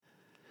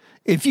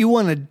If you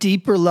want a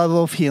deeper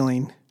level of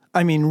healing,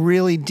 I mean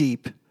really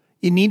deep,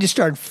 you need to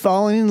start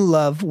falling in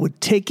love with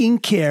taking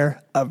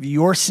care of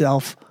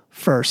yourself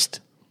first.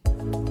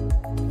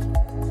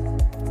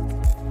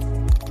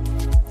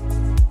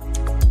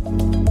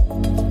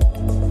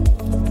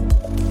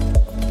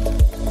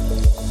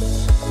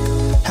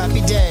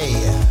 Happy day.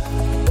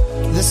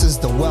 This is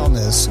the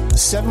Wellness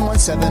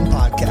 717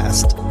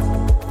 podcast.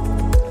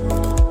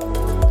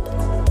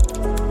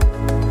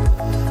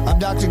 I'm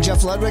Dr.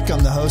 Jeff Ludwig.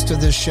 I'm the host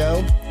of this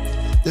show.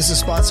 This is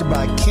sponsored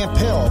by Camp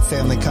Hill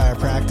Family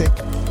Chiropractic.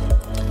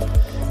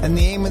 And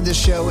the aim of this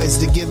show is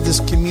to give this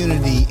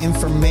community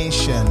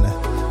information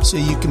so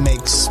you can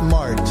make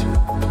smart,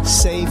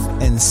 safe,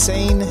 and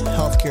sane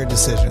healthcare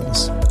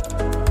decisions.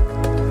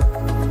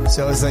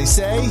 So as they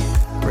say,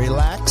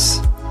 relax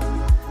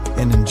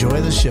and enjoy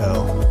the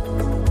show.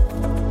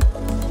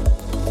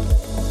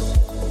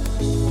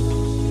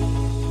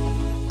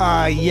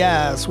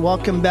 Yes.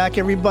 Welcome back,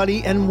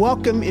 everybody. And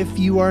welcome if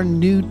you are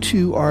new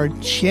to our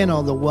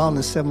channel, the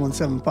Wellness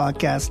 717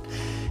 podcast.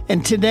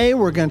 And today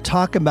we're going to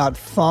talk about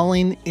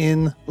falling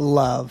in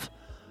love.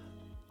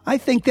 I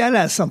think that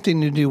has something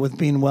to do with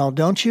being well,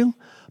 don't you?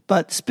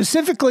 But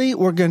specifically,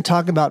 we're going to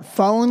talk about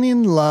falling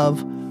in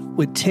love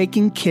with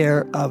taking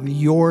care of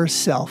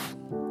yourself.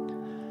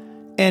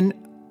 And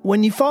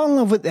when you fall in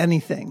love with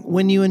anything,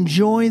 when you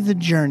enjoy the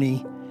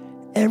journey,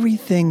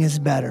 everything is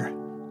better.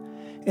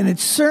 And it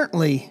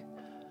certainly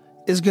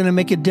is going to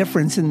make a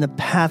difference in the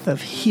path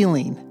of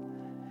healing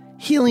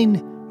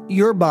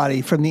your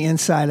body from the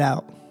inside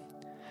out.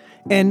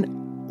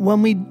 And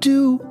when we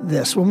do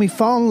this, when we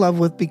fall in love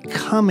with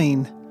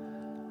becoming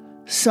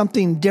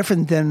something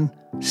different than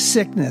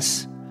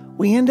sickness,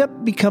 we end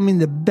up becoming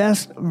the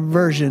best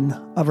version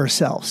of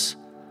ourselves.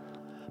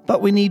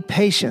 But we need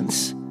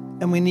patience,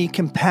 and we need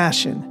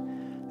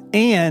compassion,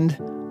 and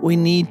we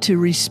need to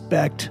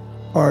respect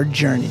our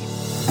journey.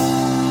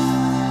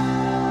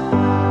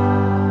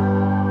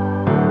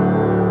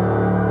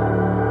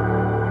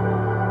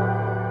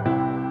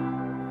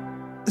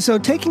 So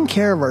taking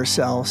care of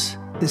ourselves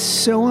is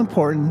so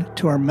important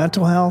to our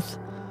mental health,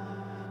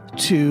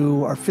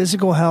 to our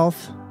physical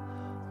health,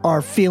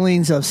 our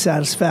feelings of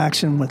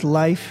satisfaction with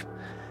life.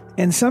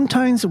 And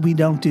sometimes we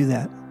don't do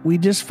that. We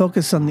just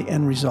focus on the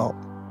end result.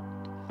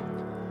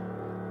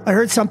 I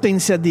heard something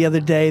said the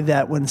other day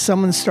that when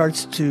someone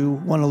starts to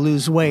want to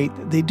lose weight,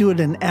 they do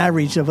it an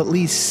average of at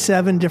least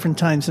 7 different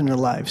times in their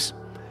lives.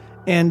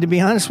 And to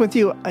be honest with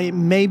you, it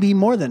may be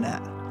more than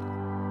that.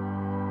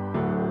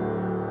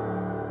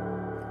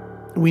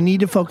 We need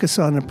to focus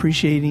on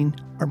appreciating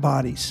our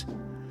bodies.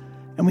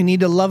 And we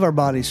need to love our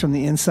bodies from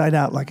the inside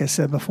out, like I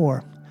said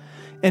before.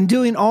 And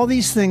doing all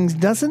these things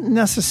doesn't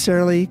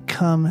necessarily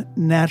come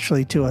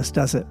naturally to us,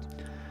 does it?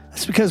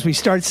 It's because we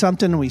start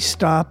something and we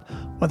stop,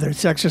 whether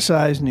it's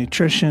exercise,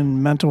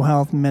 nutrition, mental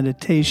health,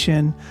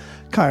 meditation,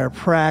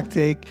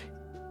 chiropractic,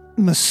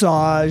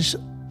 massage,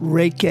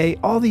 Reiki,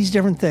 all these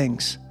different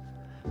things.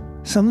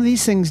 Some of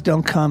these things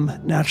don't come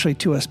naturally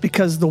to us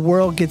because the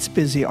world gets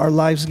busy, our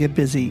lives get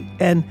busy,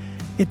 and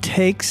it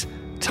takes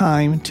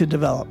time to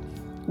develop.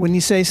 Wouldn't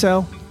you say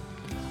so?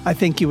 I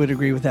think you would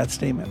agree with that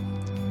statement.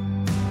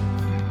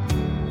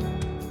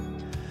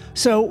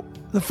 So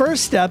the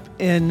first step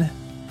in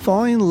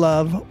falling in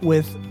love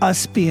with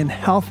us being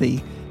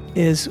healthy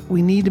is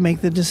we need to make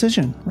the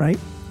decision, right?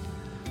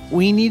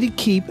 We need to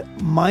keep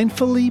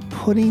mindfully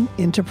putting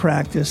into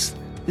practice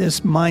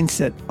this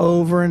mindset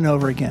over and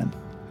over again.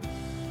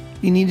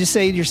 You need to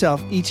say to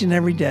yourself each and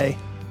every day,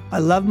 I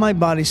love my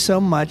body so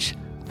much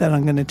that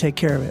I'm going to take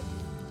care of it.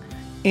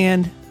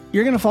 And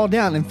you're going to fall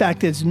down. In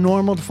fact, it's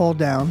normal to fall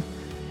down.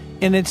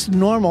 And it's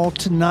normal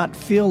to not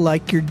feel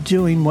like you're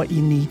doing what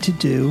you need to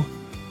do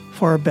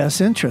for our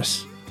best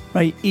interests,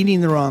 right?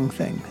 Eating the wrong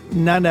thing,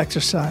 not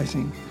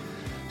exercising,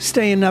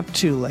 staying up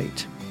too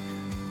late,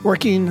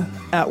 working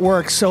at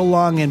work so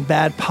long in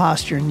bad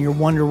posture, and you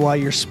wonder why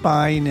your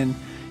spine and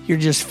you're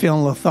just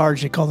feeling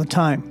lethargic all the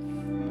time.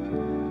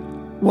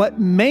 What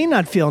may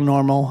not feel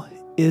normal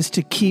is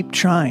to keep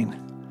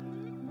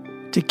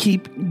trying, to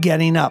keep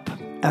getting up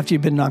after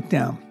you've been knocked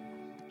down.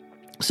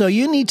 So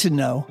you need to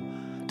know,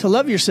 to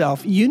love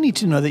yourself, you need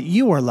to know that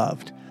you are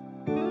loved.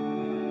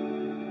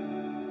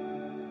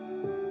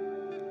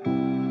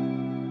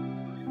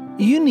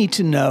 You need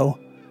to know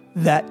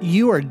that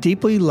you are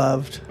deeply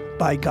loved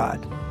by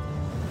God.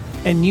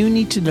 And you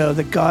need to know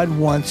that God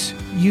wants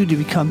you to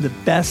become the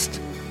best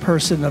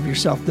person of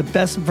yourself, the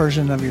best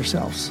version of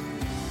yourselves.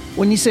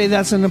 When you say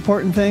that's an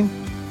important thing,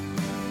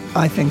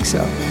 I think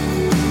so.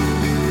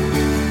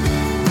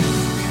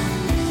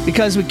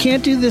 Because we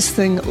can't do this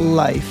thing,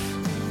 life,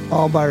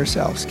 all by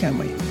ourselves, can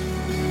we?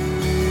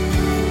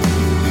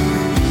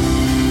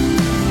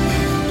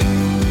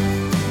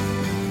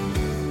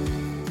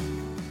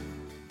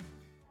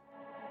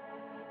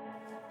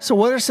 So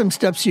what are some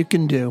steps you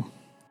can do?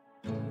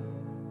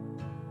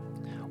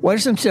 What are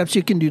some steps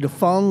you can do to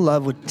fall in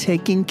love with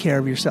taking care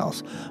of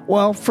yourselves?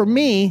 Well, for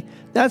me,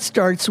 that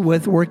starts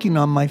with working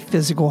on my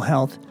physical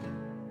health.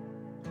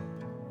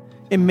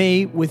 It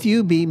may, with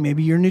you, be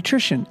maybe your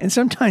nutrition. And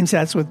sometimes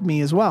that's with me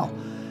as well.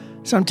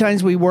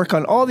 Sometimes we work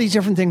on all these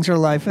different things in our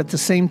life at the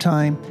same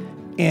time,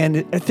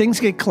 and things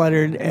get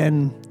cluttered,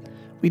 and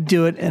we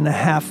do it in a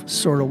half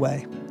sort of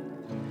way.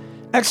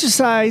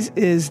 Exercise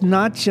is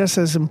not just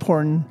as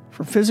important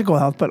for physical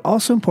health, but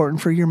also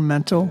important for your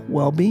mental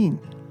well-being.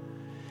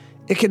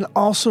 It can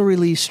also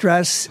relieve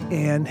stress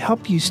and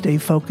help you stay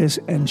focused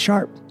and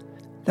sharp.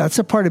 That's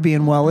a part of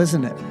being well,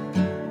 isn't it?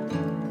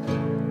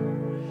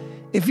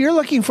 If you're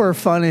looking for a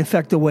fun and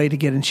effective way to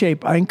get in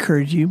shape, I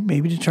encourage you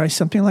maybe to try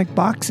something like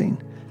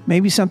boxing.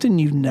 Maybe something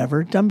you've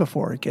never done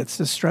before. It gets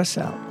the stress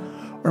out.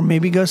 Or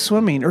maybe go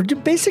swimming. Or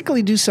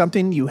basically do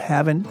something you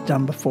haven't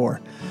done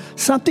before.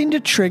 Something to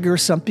trigger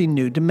something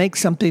new, to make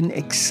something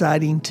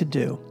exciting to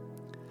do.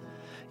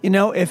 You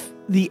know, if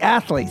the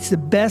athletes, the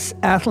best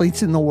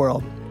athletes in the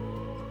world,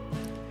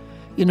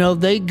 you know,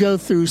 they go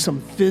through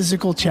some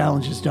physical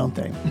challenges, don't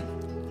they?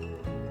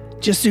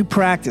 Just through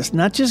practice,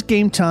 not just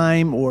game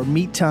time or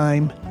meet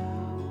time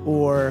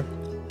or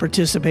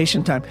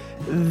participation time.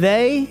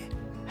 They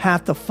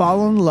have to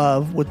fall in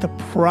love with the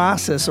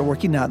process of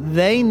working out.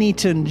 They need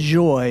to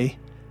enjoy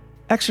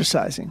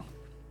exercising.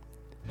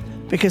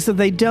 Because if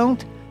they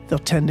don't, they'll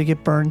tend to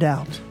get burned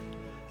out.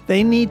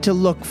 They need to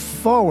look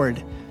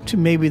forward to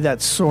maybe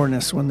that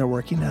soreness when they're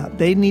working out.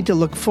 They need to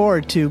look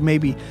forward to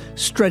maybe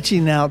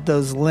stretching out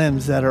those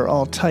limbs that are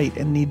all tight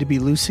and need to be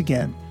loose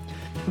again.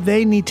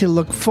 They need to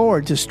look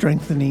forward to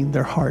strengthening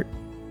their heart.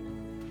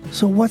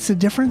 So what's the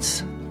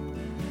difference?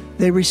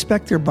 They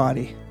respect their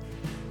body.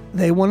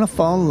 They want to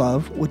fall in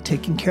love with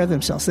taking care of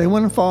themselves. They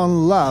want to fall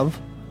in love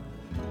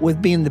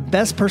with being the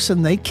best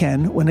person they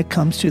can when it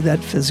comes to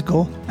that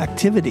physical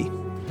activity.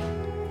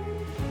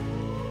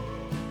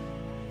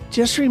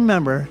 Just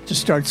remember to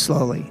start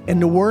slowly and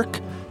to work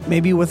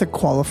maybe with a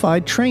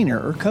qualified trainer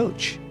or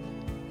coach.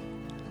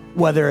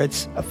 Whether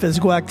it's a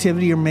physical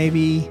activity or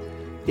maybe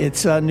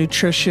it's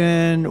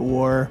nutrition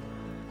or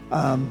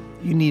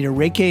you need a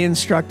Reiki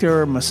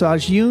instructor or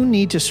massage, you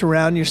need to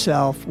surround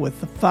yourself with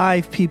the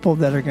 5 people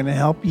that are going to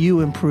help you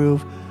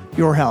improve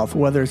your health,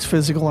 whether it's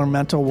physical or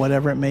mental,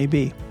 whatever it may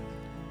be.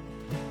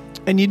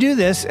 And you do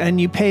this and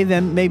you pay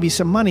them maybe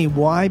some money.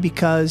 Why?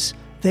 Because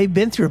they've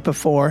been through it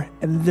before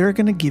and they're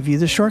going to give you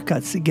the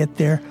shortcuts to get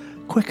there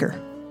quicker.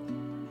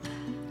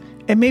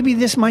 And maybe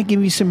this might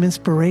give you some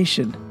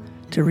inspiration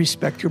to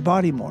respect your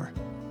body more.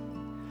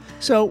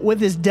 So with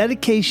this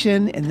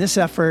dedication and this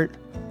effort,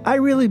 I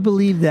really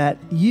believe that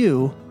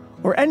you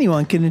or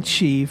anyone can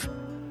achieve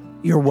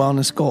your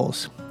wellness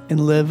goals and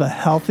live a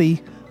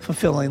healthy,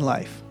 fulfilling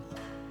life.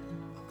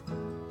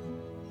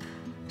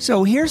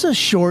 So here's a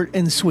short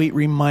and sweet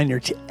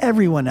reminder to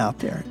everyone out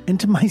there and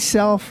to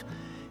myself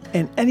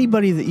and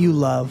anybody that you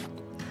love.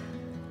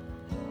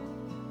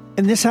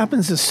 And this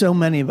happens to so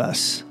many of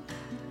us,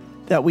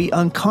 that we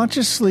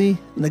unconsciously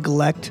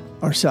neglect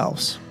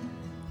ourselves.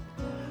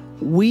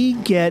 We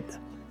get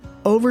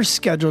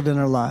overscheduled in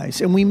our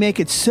lives and we make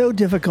it so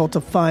difficult to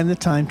find the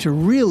time to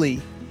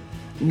really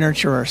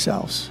nurture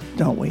ourselves,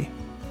 don't we?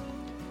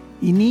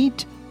 You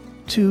need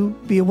to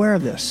be aware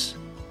of this.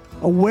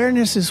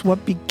 Awareness is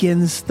what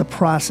begins the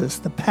process,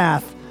 the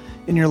path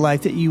in your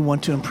life that you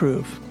want to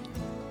improve.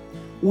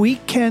 We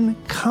can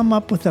come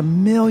up with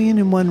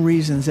 1,000,001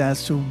 reasons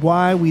as to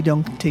why we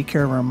don't take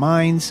care of our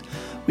minds,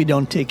 we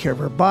don't take care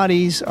of our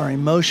bodies, our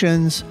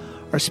emotions,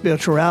 our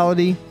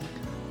spirituality.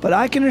 But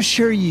I can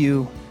assure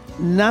you,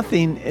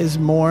 nothing is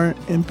more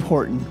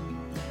important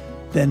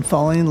than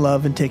falling in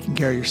love and taking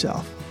care of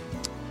yourself.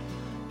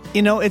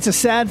 You know, it's a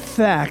sad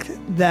fact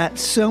that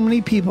so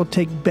many people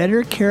take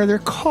better care of their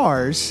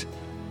cars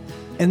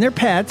and their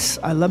pets.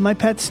 I love my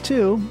pets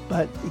too,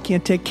 but you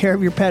can't take care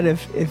of your pet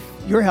if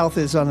your health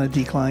is on a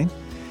decline,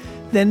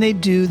 than they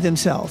do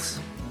themselves.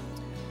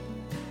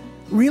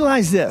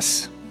 Realize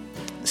this,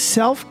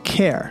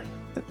 self-care,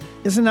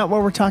 isn't that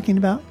what we're talking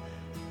about?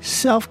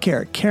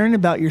 Self-care, caring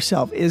about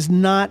yourself, is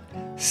not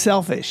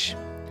selfish.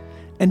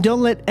 And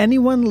don't let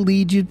anyone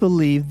lead you to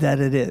believe that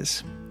it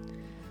is.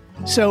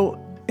 So,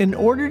 in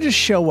order to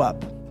show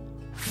up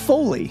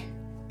fully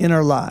in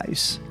our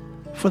lives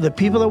for the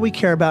people that we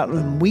care about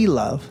and we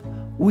love,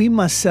 we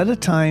must set a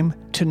time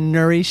to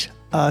nourish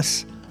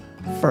us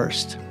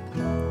first.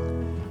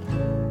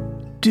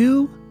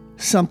 Do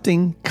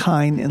something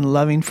kind and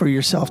loving for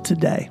yourself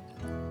today.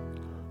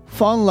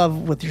 Fall in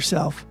love with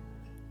yourself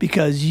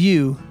because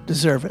you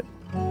deserve it.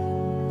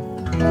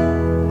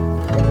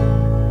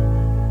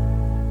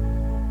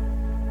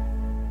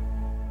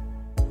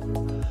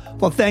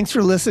 Well, thanks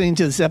for listening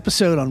to this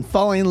episode on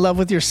falling in love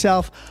with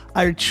yourself.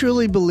 I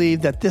truly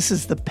believe that this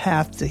is the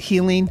path to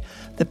healing,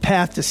 the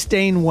path to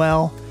staying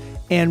well,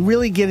 and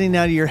really getting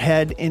out of your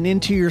head and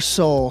into your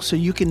soul so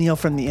you can heal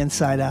from the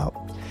inside out.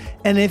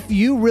 And if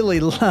you really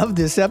love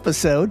this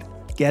episode,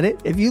 get it?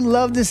 If you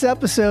love this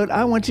episode,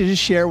 I want you to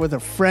share with a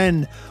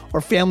friend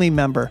or family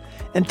member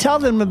and tell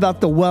them about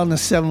the Wellness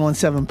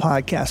 717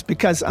 podcast,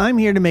 because I'm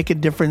here to make a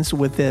difference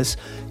with this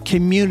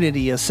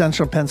community of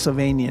Central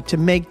Pennsylvania, to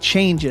make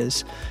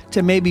changes,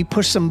 to maybe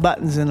push some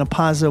buttons in a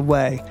positive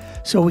way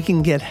so we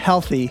can get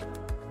healthy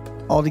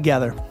all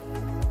together.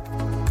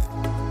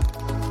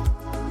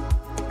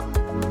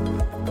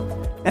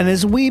 And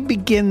as we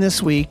begin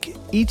this week,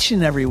 each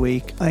and every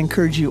week, I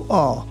encourage you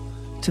all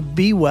to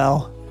be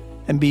well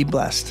and be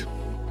blessed.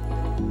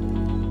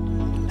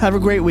 Have a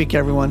great week,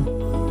 everyone.